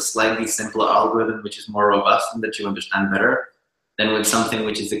off with a slightly simpler algorithm which is more robust and that you understand better than with something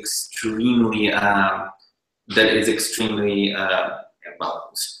which is extremely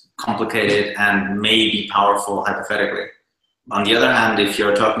complicated and maybe powerful hypothetically. On the other hand, if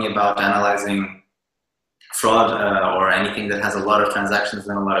you're talking about analyzing fraud or anything that has a lot of transactions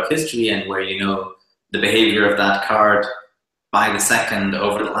and a lot of history and where you know the behavior of that card by the second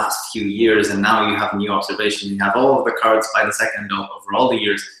over the last few years, and now you have new observation, you have all of the cards by the second over all the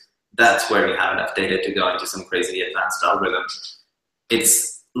years, that's where you have enough data to go into some crazy advanced algorithms.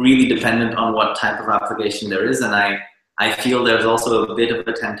 It's really dependent on what type of application there is, and I feel there's also a bit of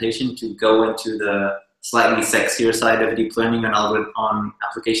a temptation to go into the slightly sexier side of deep learning on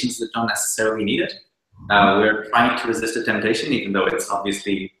applications that don't necessarily need it. We're trying to resist the temptation, even though it's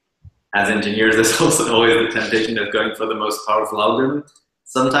obviously, as engineers, there's also always the temptation of going for the most powerful algorithm.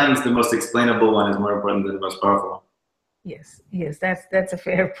 Sometimes the most explainable one is more important than the most powerful one. Yes, that's a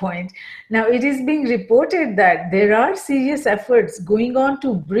fair point. Now, it is being reported that there are serious efforts going on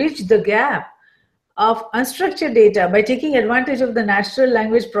to bridge the gap of unstructured data by taking advantage of the natural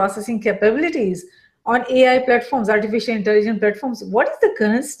language processing capabilities on AI platforms, artificial intelligence platforms. What is the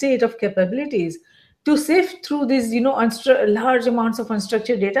current state of capabilities to sift through these, large amounts of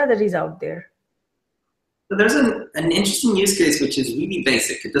unstructured data that is out there? So there's an interesting use case which is really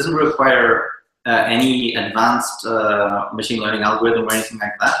basic. It doesn't require any advanced machine learning algorithm or anything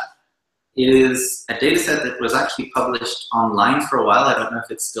like that. It is a data set that was actually published online for a while. I don't know if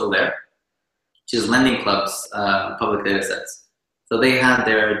it's still there, which is LendingClub's public data sets. So they had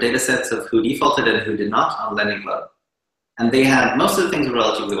their data sets of who defaulted and who did not on LendingClub. And they had most of the things were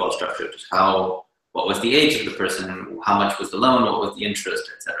relatively well structured. What was the age of the person, how much was the loan, what was the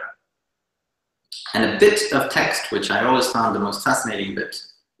interest, etc. And a bit of text, which I always found the most fascinating bit,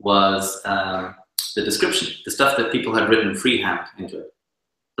 was the description, the stuff that people had written freehand into it.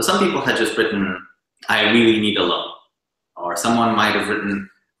 So some people had just written, I really need a loan. Or someone might have written,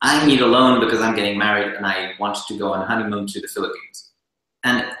 I need a loan because I'm getting married and I want to go on honeymoon to the Philippines.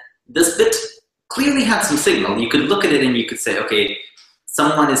 And this bit clearly had some signal. You could look at it and you could say, okay,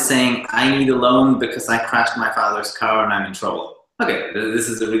 someone is saying, I need a loan because I crashed my father's car and I'm in trouble. Okay, this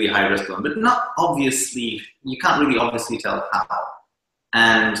is a really high risk loan, but not obviously, you can't really obviously tell how.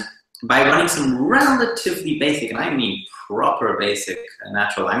 And by running some relatively basic, and I mean proper basic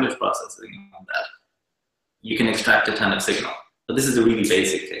natural language processing on that, you can extract a ton of signal. But this is a really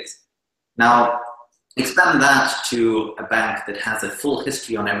basic case. Now, expand that to a bank that has a full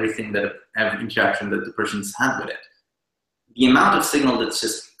history on every interaction that the person's had with it. The amount of signal that's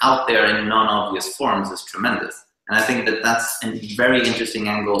just out there in non-obvious forms is tremendous. And I think that that's a very interesting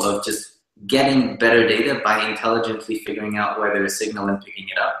angle of just getting better data by intelligently figuring out where there is signal and picking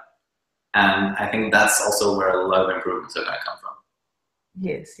it up. And I think that's also where a lot of improvements are going to come from.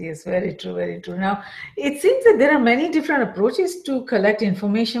 Yes, very true, very true. Now, it seems that there are many different approaches to collect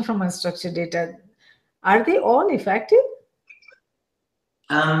information from unstructured data. Are they all effective?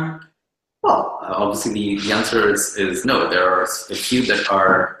 Well, obviously the answer is no. There are a few that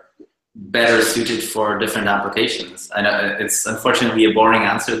are better suited for different applications. I know it's unfortunately a boring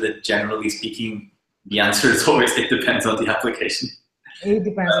answer that generally speaking, the answer is always it depends on the application. It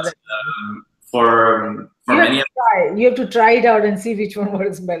depends on for many you have to try it out and see which one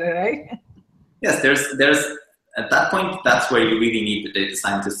works better, right? Yes, there's at that point, that's where you really need the data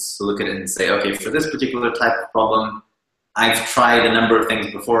scientists to look at it and say, okay, for this particular type of problem, I've tried a number of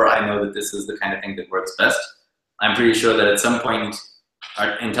things before. I know that this is the kind of thing that works best. I'm pretty sure that at some point,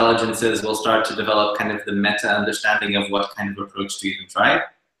 our intelligences will start to develop kind of the meta understanding of what kind of approach to even try.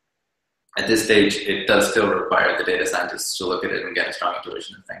 At this stage, it does still require the data scientists to look at it and get a strong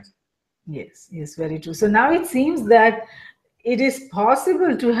intuition of things. Yes, very true. So now it seems that it is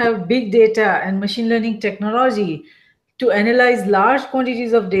possible to have big data and machine learning technology to analyze large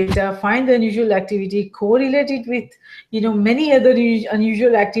quantities of data, find the unusual activity, correlate it with many other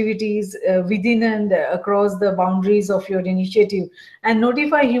unusual activities within and across the boundaries of your initiative, and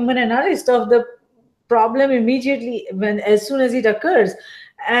notify human analyst of the problem immediately as soon as it occurs,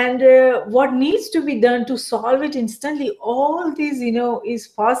 and what needs to be done to solve it instantly. All these is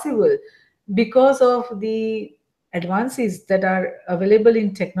possible because of the advances that are available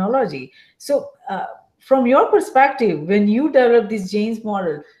in technology. So from your perspective, when you develop this Jaynes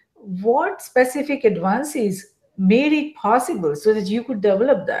model, what specific advances made it possible so that you could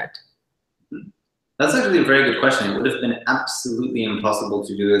develop that? That's actually a very good question. It would have been absolutely impossible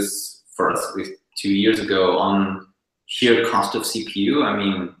to do this for us 2 years ago on sheer cost of CPU. I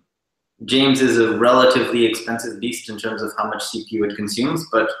mean, Jaynes is a relatively expensive beast in terms of how much CPU it consumes,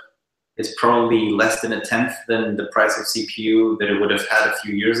 but it's probably less than a tenth than the price of CPU that it would have had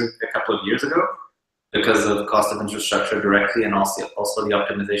a couple of years ago, because of cost of infrastructure directly and also the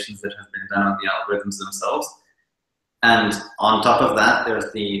optimizations that have been done on the algorithms themselves. And on top of that,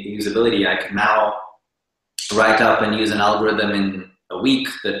 there's the usability. I can now write up and use an algorithm in a week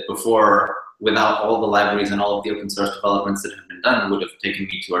that before, without all the libraries and all of the open source developments that have been done, would have taken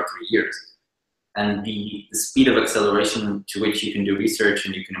me 2 or 3 years. And the speed of acceleration to which you can do research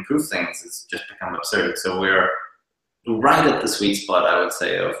and you can improve things has just become absurd. So we're right at the sweet spot, I would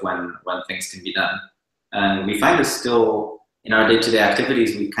say, of when things can be done. And we find this still in our day-to-day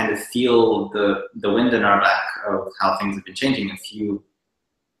activities. We kind of feel the wind in our back of how things have been changing.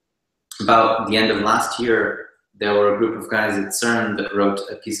 About the end of last year, there were a group of guys at CERN that wrote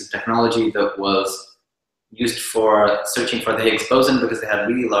a piece of technology that was used for searching for the Higgs boson because they had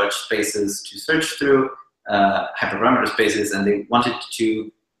really large spaces to search through, hyperparameter spaces, and they wanted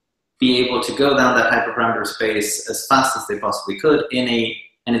to be able to go down that hyperparameter space as fast as they possibly could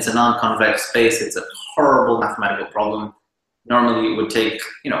and it's a non-convex space. It's a horrible mathematical problem. Normally it would take,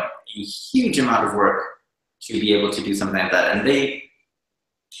 a huge amount of work to be able to do something like that. And they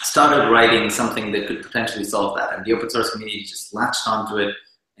started writing something that could potentially solve that. And the open source community just latched onto it,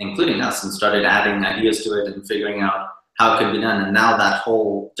 including us, and started adding ideas to it and figuring out how it could be done. And now that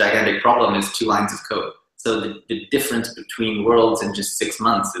whole gigantic problem is 2 lines of code. So the difference between worlds in just 6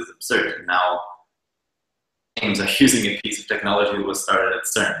 months is absurd. And now James are using a piece of technology that was started at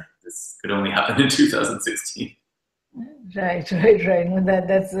CERN. This could only happen in 2016. Right. No,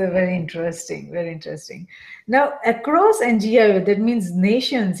 that's very interesting, very interesting. Now, across NGIO, that means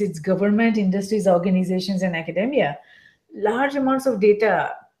nations, its government, industries, organizations, and academia, large amounts of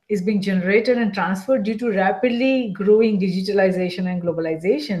data is being generated and transferred due to rapidly growing digitalization and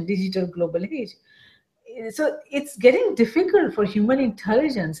globalization, digital global age. So it's getting difficult for human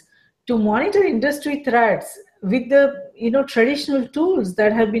intelligence to monitor industry threats with the traditional tools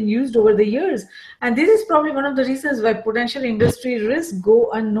that have been used over the years. And this is probably one of the reasons why potential industry risks go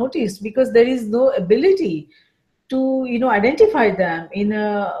unnoticed, because there is no ability to identify them in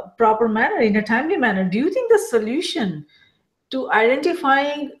a proper manner, in a timely manner. Do you think the solution to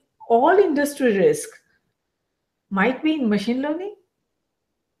identifying all industry risk might be in machine learning?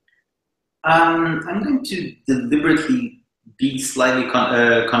 I'm going to deliberately be slightly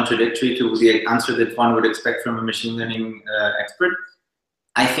contradictory to the answer that one would expect from a machine learning expert.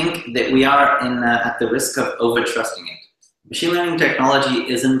 I think that we are at the risk of over-trusting it. Machine learning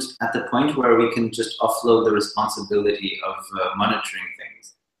technology isn't at the point where we can just offload the responsibility of monitoring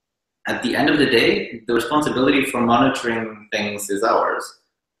things. At the end of the day, the responsibility for monitoring things is ours.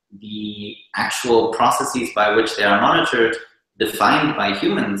 The actual processes by which they are monitored, defined by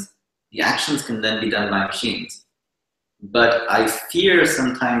humans, the actions can then be done by machines. But I fear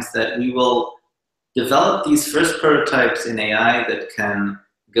sometimes that we will develop these first prototypes in AI that can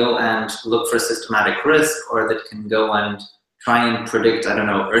go and look for systematic risk, or that can go and try and predict,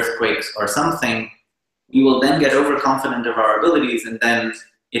 earthquakes or something. We will then get overconfident of our abilities, and then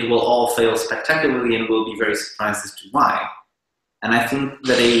it will all fail spectacularly, and we'll be very surprised as to why. And I think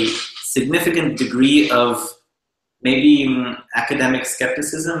that a significant degree of maybe academic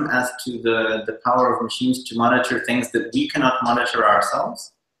skepticism as to the power of machines to monitor things that we cannot monitor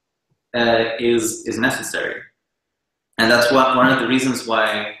ourselves is necessary. And that's one of the reasons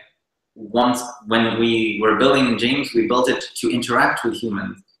why when we were building James, we built it to interact with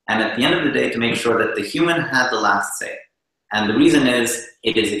humans. And at the end of the day, to make sure that the human had the last say. And the reason is,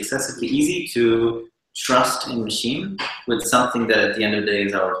 it is excessively easy to trust in machine with something that at the end of the day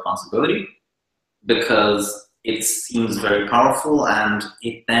is our responsibility, because it seems very powerful, and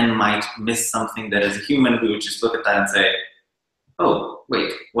it then might miss something that as a human we would just look at that and say, oh,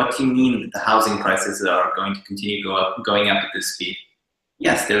 wait, what do you mean that the housing prices are going to continue going up at this speed?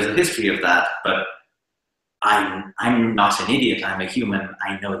 Yes, there's a history of that, but I'm not an idiot, I'm a human,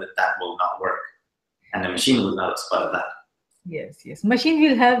 I know that that will not work. And the machine will not spot that. Yes. Machine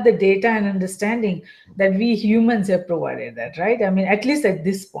will have the data and understanding that we humans have provided that, right? I mean, at least at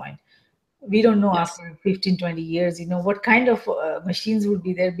this point. We don't know after 15, 20 years, what kind of machines would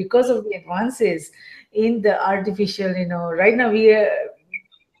be there because of the advances in the artificial, right now we are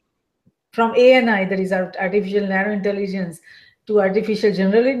from ANI, that is artificial narrow intelligence, to artificial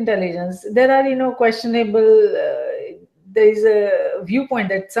general intelligence. There are, questionable, there is a viewpoint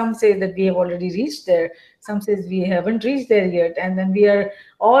that some say that we have already reached there. Some says we haven't reached there yet. And then we are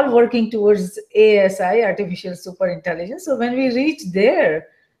all working towards ASI, artificial super intelligence. So when we reach there,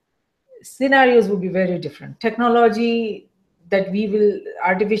 scenarios would be very different. Technology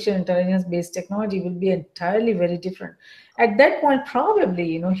artificial intelligence based technology will be entirely very different. At that point,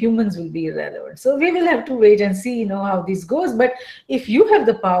 probably, humans will be irrelevant. So we will have to wait and see, how this goes. But if you have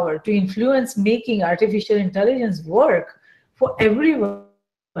the power to influence making artificial intelligence work for everyone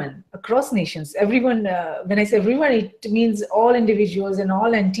across nations, everyone, when I say everyone, it means all individuals and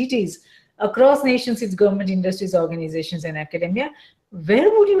all entities across nations, its government, industries, organizations, and academia. Where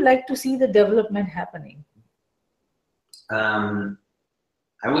would you like to see the development happening? I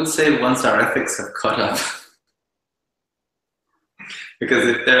would say once our ethics have caught up. Because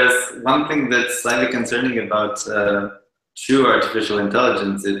if there's one thing that's slightly concerning about true artificial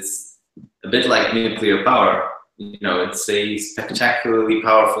intelligence, it's a bit like nuclear power. It's a spectacularly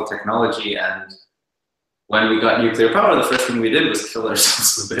powerful technology, and when we got nuclear power, the first thing we did was kill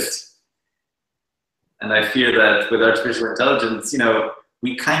ourselves with it. And I fear that with artificial intelligence,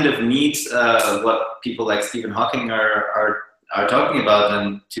 we kind of need what people like Stephen Hawking are talking about,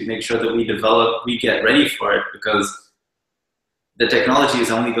 and to make sure that we get ready for it, because the technology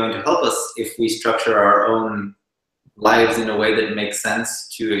is only going to help us if we structure our own lives in a way that makes sense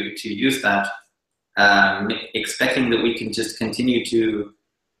to use that. Expecting that we can just continue to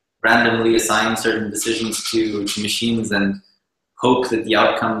randomly assign certain decisions to machines and hope that the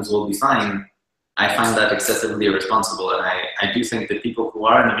outcomes will be fine, I find that excessively irresponsible. And I do think that people who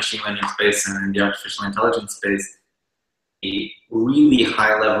are in the machine learning space and in the artificial intelligence space, a really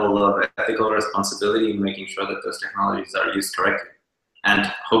high level of ethical responsibility in making sure that those technologies are used correctly. And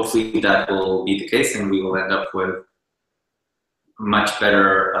hopefully that will be the case, and we will end up with a much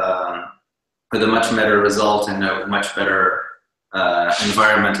better result and a much better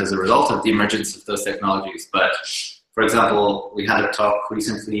environment as a result of the emergence of those technologies. But for example, we had a talk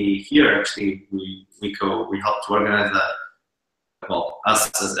recently here, actually, we helped to organize that, well,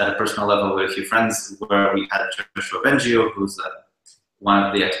 us at a personal level with a few friends, where we had Joshua Bengio, who's one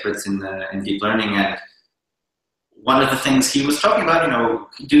of the experts in deep learning, and one of the things he was talking about,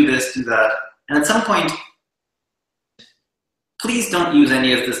 do this, do that, and at some point, please don't use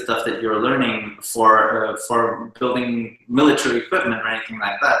any of the stuff that you're learning for building military equipment or anything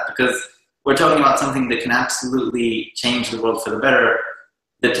like that, because we're talking about something that can absolutely change the world for the better.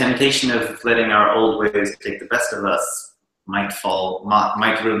 The temptation of letting our old ways take the best of us might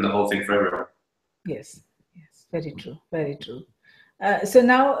ruin the whole thing for everyone. Yes, very true, very true. So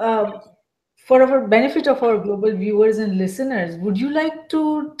now, for our benefit of our global viewers and listeners, would you like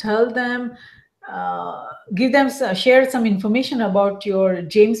to tell them, share some information about your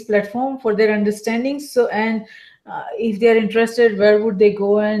James platform for their understanding? So, and if they are interested, where would they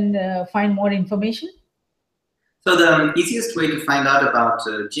go and find more information? So the easiest way to find out about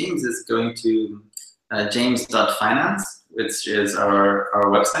James is going to james.finance, which is our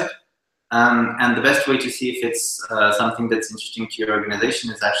website. And the best way to see if it's something that's interesting to your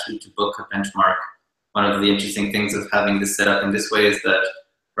organization is actually to book a benchmark. One of the interesting things of having this set up in this way is that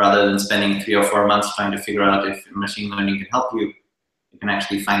rather than spending 3 or 4 months trying to figure out if machine learning can help you, you can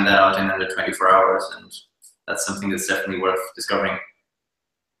actually find that out in under 24 hours. And that's something that's definitely worth discovering.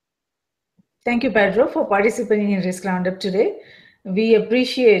 Thank you, Pedro, for participating in Risk Roundup today. We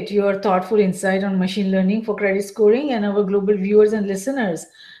appreciate your thoughtful insight on machine learning for credit scoring, and our global viewers and listeners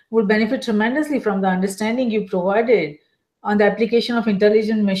would benefit tremendously from the understanding you provided on the application of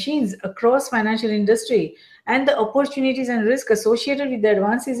intelligent machines across financial industry and the opportunities and risks associated with the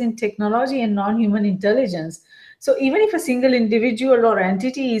advances in technology and non-human intelligence. So even if a single individual or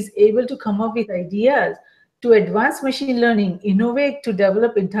entity is able to come up with ideas to advance machine learning, innovate to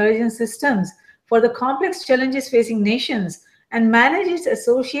develop intelligent systems for the complex challenges facing nations, and manage its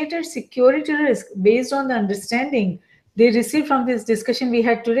associated security risk based on the understanding they received from this discussion we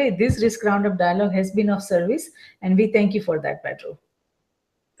had today, this Risk Roundup dialogue has been of service, and we thank you for that, Pedro.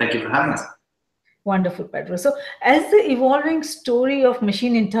 Thank you for having us. Wonderful, Pedro. So as the evolving story of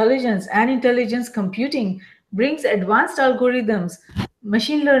machine intelligence and intelligence computing brings advanced algorithms,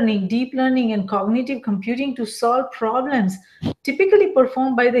 machine learning, deep learning, and cognitive computing to solve problems typically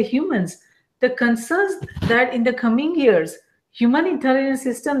performed by the humans, the concerns that in the coming years, human intelligence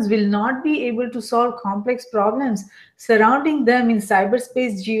systems will not be able to solve complex problems surrounding them in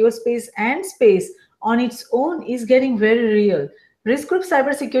cyberspace, geospace, and space on its own is getting very real. Risk Group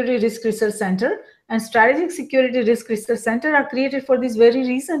Cybersecurity Risk Research Center and Strategic Security Risk Research Center are created for this very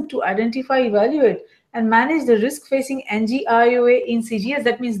reason, to identify, evaluate, and manage the risk facing NGIOA in CGS,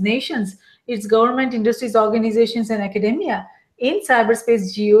 that means nations, its government, industries, organizations, and academia in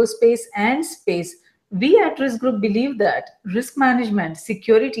cyberspace, geospace, and space. We at Risk Group believe that risk management,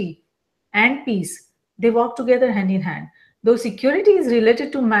 security, and peace, they walk together hand in hand. Though security is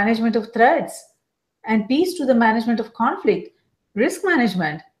related to management of threats and peace to the management of conflict, risk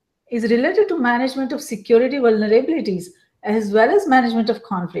management is related to management of security vulnerabilities as well as management of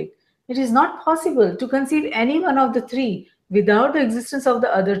conflict. It is not possible to conceive any one of the three without the existence of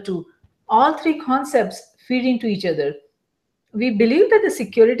the other two. All three concepts feed into each other. We believe that the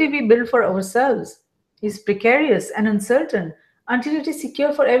security we build for ourselves is precarious and uncertain until it is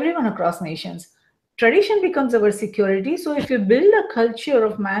secure for everyone across nations. Tradition becomes our security, so if we build a culture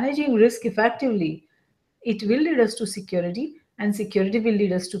of managing risk effectively, it will lead us to security, and security will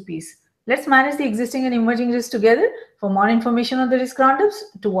lead us to peace. Let's manage the existing and emerging risks together. For more information on the Risk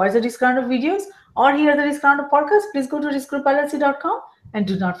Roundups, to watch the Risk Roundup videos, or hear the Risk Roundup podcast, please go to riskgroupllc.com, and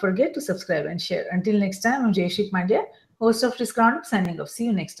do not forget to subscribe and share. Until next time, I'm Jayashree Pandya, host of Risk Roundup, signing off. See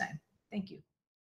you next time. Thank you.